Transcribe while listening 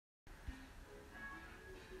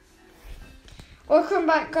Welcome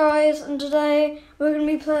back, guys, and today we're going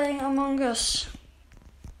to be playing Among Us.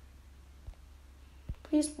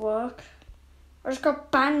 Please work. I just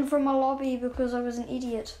got banned from a lobby because I was an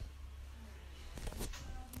idiot.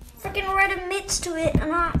 Freaking Red admits to it,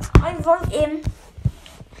 and I vote him.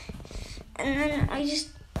 And then I just...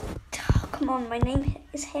 Oh, come on, my name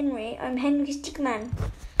is Henry. I'm Henry Stickman.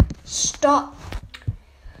 Stop.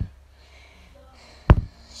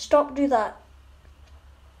 Stop, do that.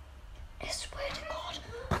 I swear to God.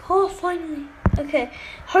 Oh, finally. Okay.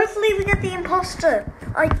 Hopefully we get the imposter.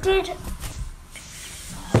 I did.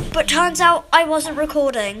 But turns out I wasn't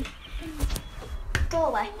recording. Go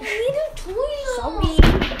away. I need a toilet.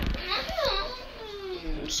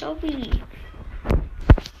 Sorry.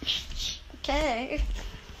 Okay.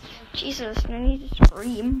 Jesus, I need to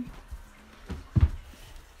scream.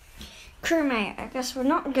 Crewmate, I guess we're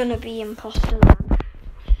not gonna be imposters then.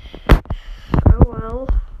 Oh well.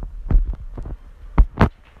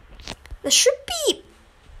 There should be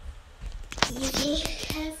easy.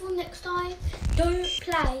 Careful next time. Don't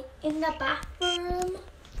play in the bathroom.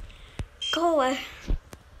 Go away.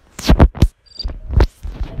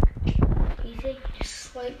 Easy.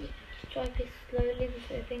 Just swipe it slowly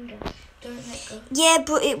with your finger. Don't let go. Yeah,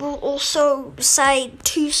 but it will also say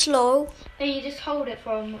too slow. And you just hold it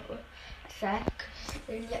for a sec.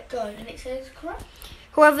 Then let go, and it says correct.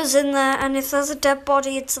 Whoever's in there, and if there's a dead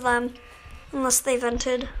body, it's them. Unless they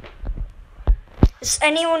vented. Is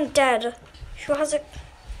anyone dead? Who has it?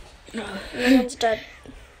 No. No one's dead.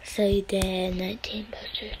 So they're 19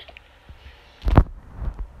 posters.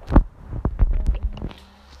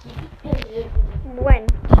 When?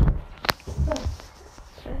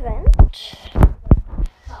 Vent?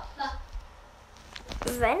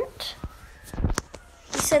 Vent?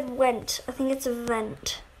 He said went. I think it's a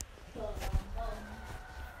vent.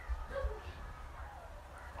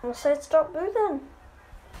 I'll say stop moving.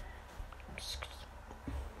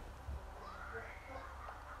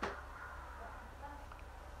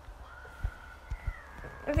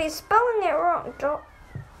 If he's spelling it wrong,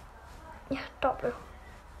 Doppel.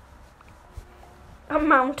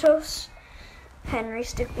 Amount us. Henry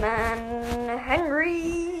Stickman.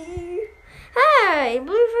 Henry. Hey,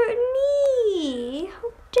 blue voted me.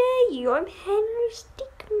 How dare you? I'm Henry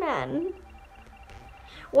Stickman.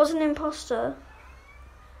 Was an imposter.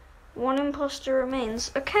 One imposter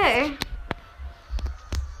remains. Okay.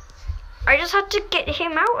 I just had to get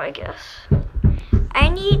him out, I guess. I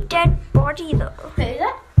need dead body though. Who is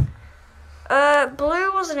that?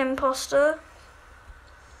 Blue was an imposter.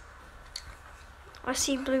 I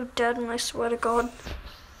see Blue dead and I swear to God.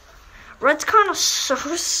 Red's kind of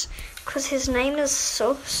sus, because his name is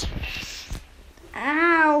Sus.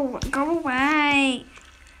 Ow, go away.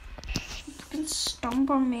 You can stomp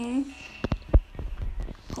on me.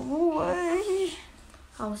 Go away.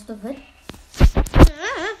 How's the vid?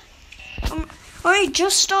 I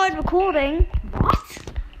just started recording. What?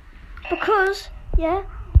 Because, yeah,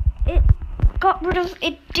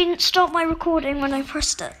 it didn't stop my recording when I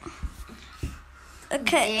pressed it.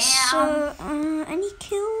 Okay, Damn. so, any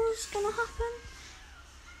kills gonna happen?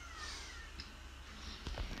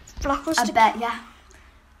 Black was I bet, yeah.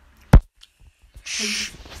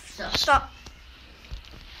 Shh. Stop.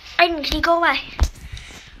 Aiden, can you go away?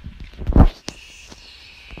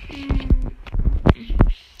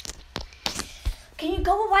 Can you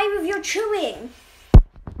go away with your chewing?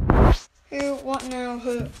 Who? What now?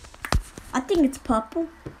 Who? I think it's purple.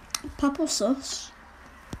 Purple sus.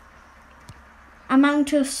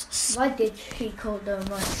 Amount of... Why did she call the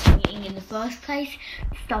remote meeting in the first place?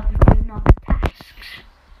 Stop doing other tasks.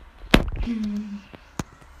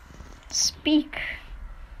 Speak.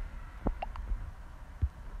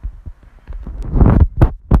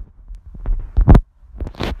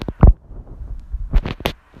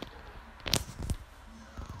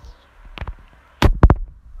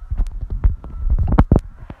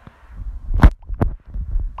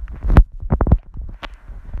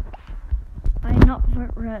 I not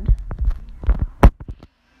vote red.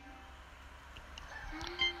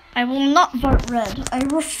 I will not vote red. I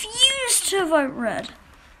refuse to vote red.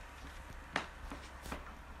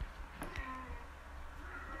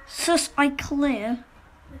 Sus, I clear.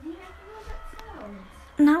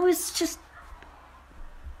 Now it's just...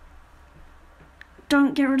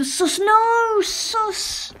 Don't get rid of Sus. No,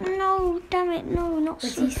 Sus. No, damn it. No, not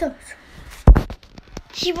Was he Sus. sus?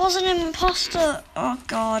 He was an imposter. Oh,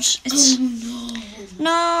 God. It's...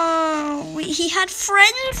 No. He had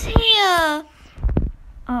friends here.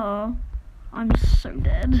 Oh, I'm so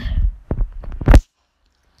dead.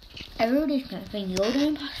 Everybody's going to think you're the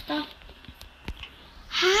imposter.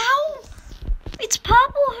 How? It's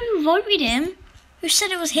Purple who voted him. who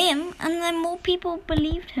said it was him, and then more people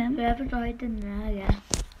believed him. Whoever died in there, yeah.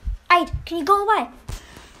 Aiden, can you go away?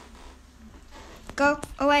 Go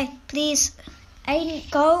away, please. Aiden,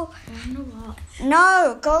 go. I don't know what.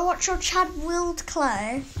 No, go watch your Chad Wild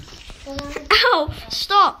Clay. Ow!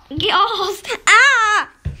 Stop! Get off! Ah!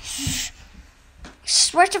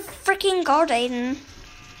 Swear to freaking God, Aiden.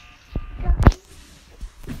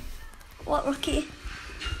 What, Rocky?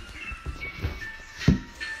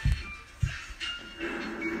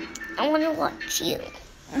 I want to watch you.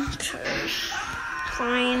 Okay.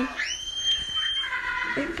 Fine.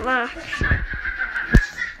 Be black.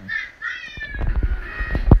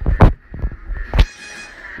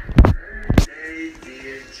 Hey,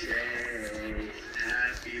 dear Jay.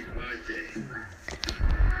 Happy birthday.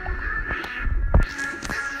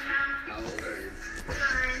 How old are you?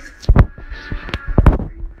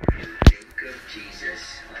 Think of Jesus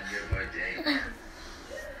on your birthday.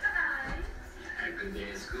 Have a good day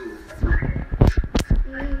at school. Have a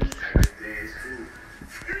good day at school.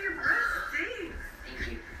 Your birthday. Thank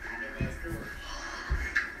you. Have a good day at school.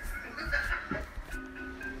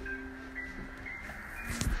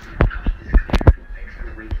 Thanks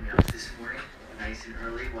for waking up this morning, nice and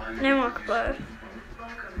early while you're No more clue. welcome.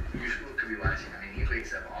 Your school could be watching. I mean, he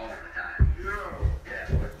wakes up all the time. No. Yeah,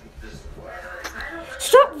 but this is what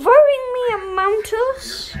Stop throwing me a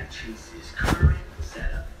Mountus. at Chase's current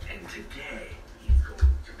setup, and today he's going to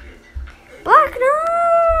get Black, no!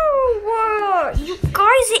 What? You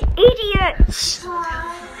guys are idiots.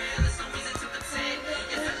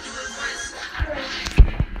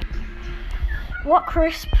 What,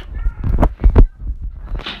 Crisp?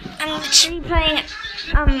 I'm literally playing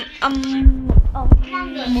Among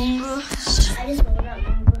Us. I just know that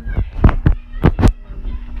number.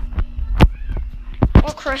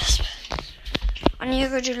 What, Crisp? I need to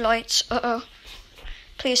go do lights. Uh-oh.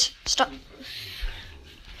 Please, stop.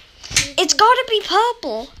 It's gotta be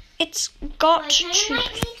purple. It's got Can you to.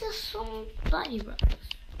 make me just some bloody breakfast?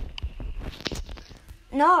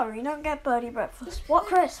 No, you don't get birdie breakfast. What,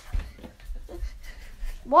 Crisp?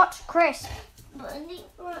 What, Crisp? Bloody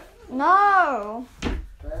No.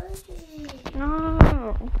 birdie. No.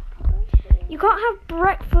 You can't have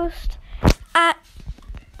breakfast at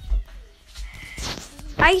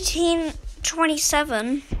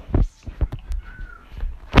 18:27.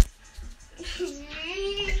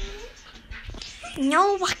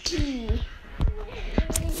 No, Wacky.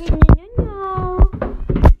 No.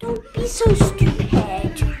 Don't be so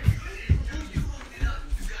stupid.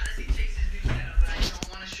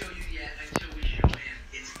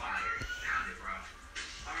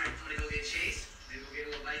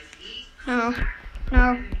 No.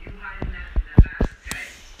 No.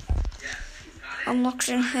 I'm locked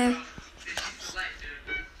in here.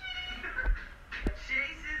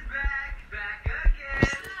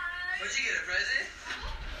 What'd you get, a present?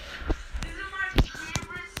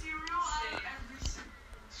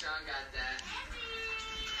 Sean got that.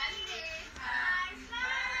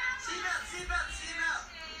 Seatbelt.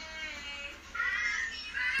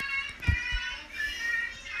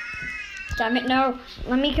 Damn it, no.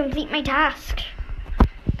 Let me complete my task.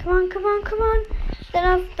 Come on.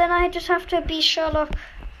 Then I just have to be Sherlock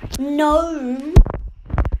Gnome.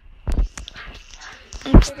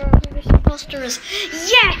 And figure out who this imposter is.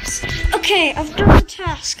 Yes! Okay, I've done the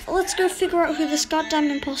task. Let's go figure out who this goddamn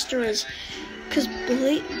imposter is. Because,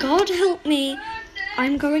 God help me,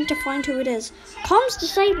 I'm going to find who it is. Comms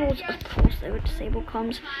disabled. Of course they would disable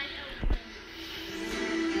comms.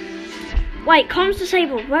 Wait, comms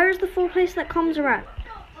disabled. Where is the full place that comms are at?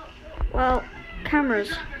 Well,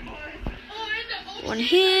 cameras. One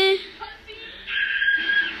here.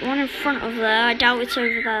 One in front of there. I doubt it's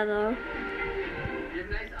over there though.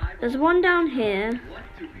 There's one down here. What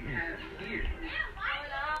do we have here?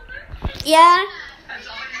 Yeah. That's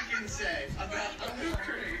all you can say about a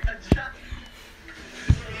mystery.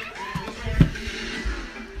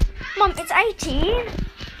 Mom, it's 18.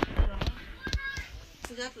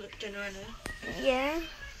 Is that dinner in it? Yeah.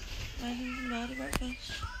 I haven't mad about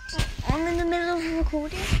this. I'm in the middle of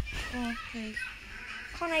recording. Oh, please.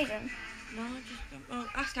 Come on, Aiden. No, just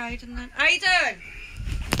ask Aiden then. Aiden!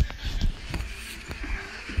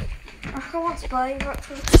 I want to buy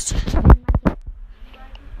breakfast.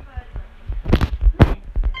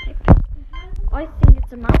 I think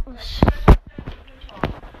it's a mouse.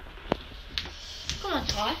 Come on,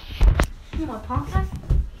 Ty. Come on, partner.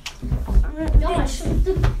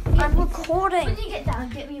 I'm recording. When you get down,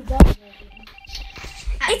 get me water.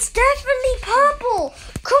 It's definitely purple.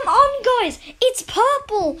 Come on, guys. It's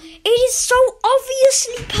purple. It is so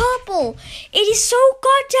obviously purple. It is so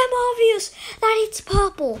goddamn obvious that it's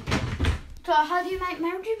purple. So how do you make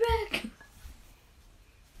memory break?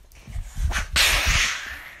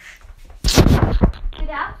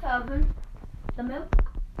 Without serving the milk.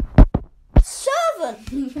 Servant.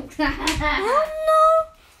 Oh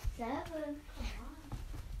no. 7.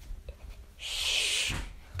 Shh.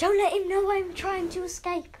 Don't let him know I'm trying to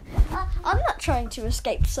escape. I'm not trying to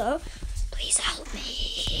escape, sir. Please help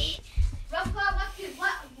me. What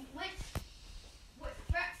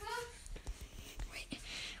breakfast? Wait,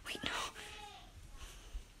 no.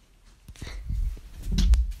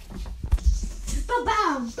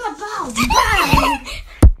 Ba-bow, ba-bow, ba-bow.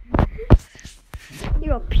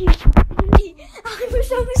 You're a puny. I'm a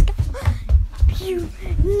service camel.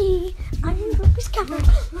 Puny. I'm a service camel.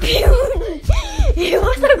 Puny. You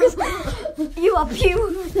are service. You are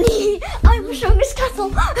puny. I'm a service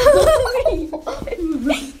castle.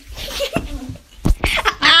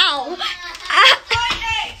 Ow.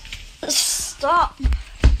 Stop.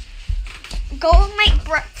 Go and make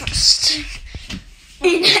breakfast.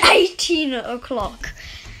 In 18 o'clock.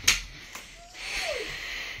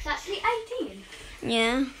 It's actually 18.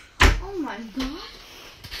 Yeah. Oh my god.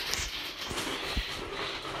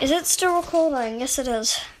 Is it still recording? Yes, it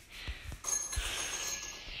is.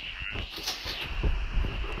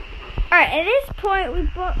 Alright, at this point,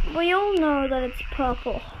 we all know that it's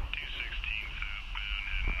purple.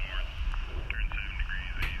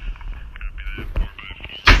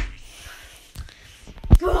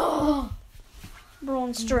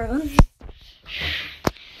 Braun Strowman.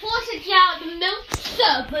 Forces out the milk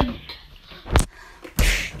serpent.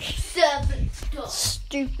 Serpent dog.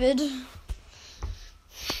 Stupid.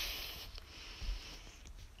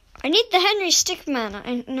 I need the Henry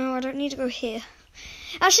Stickman. No, I don't need to go here.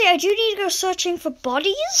 Actually, I do need to go searching for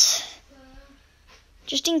bodies.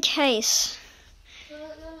 Just in case.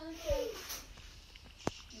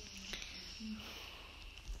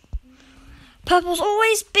 Purple's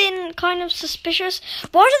always been kind of suspicious.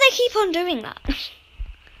 Why do they keep on doing that?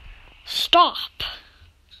 Stop.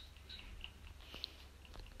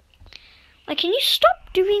 Like, can you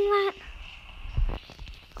stop doing that?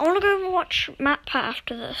 I want to go and watch MatPat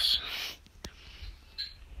after this.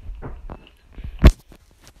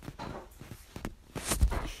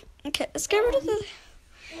 Okay, let's get rid of the...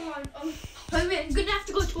 I'm gonna have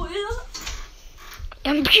to go to the toilet.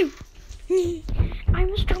 I'm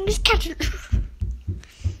the strongest cat.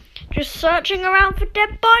 Just searching around for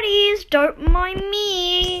dead bodies. Don't mind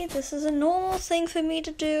me. This is a normal thing for me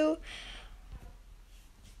to do.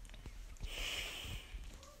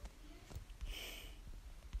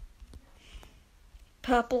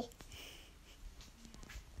 Purple.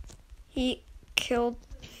 He killed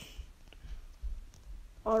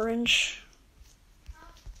Orange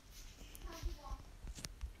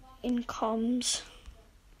in comms.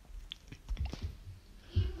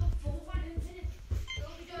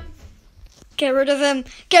 Get rid of him.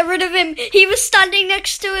 Get rid of him. He was standing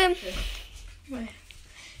next to him.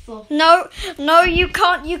 No, you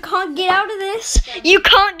can't get out of this. You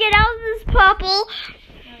can't get out of this, Purple.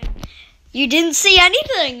 You didn't see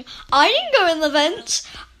anything. I didn't go in the vents.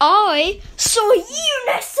 I saw you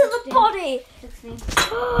next to the body.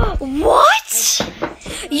 What?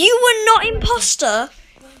 You were not imposter.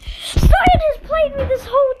 Scientist played me this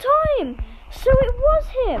whole time. So it was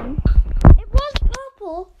him. It was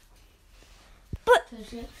Purple. But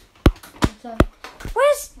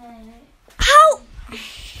where's... How?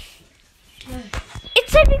 It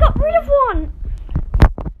said we got rid of one.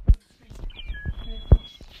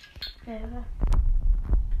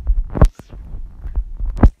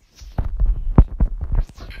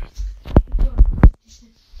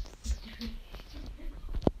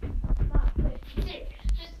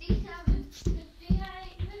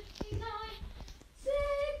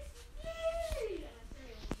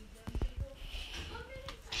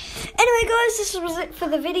 Anyway guys, this was it for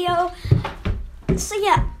the video. So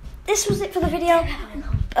yeah, this was it for the video.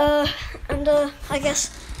 And I guess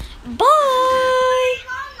bye.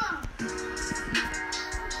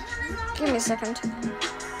 Give me a second.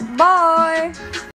 Bye.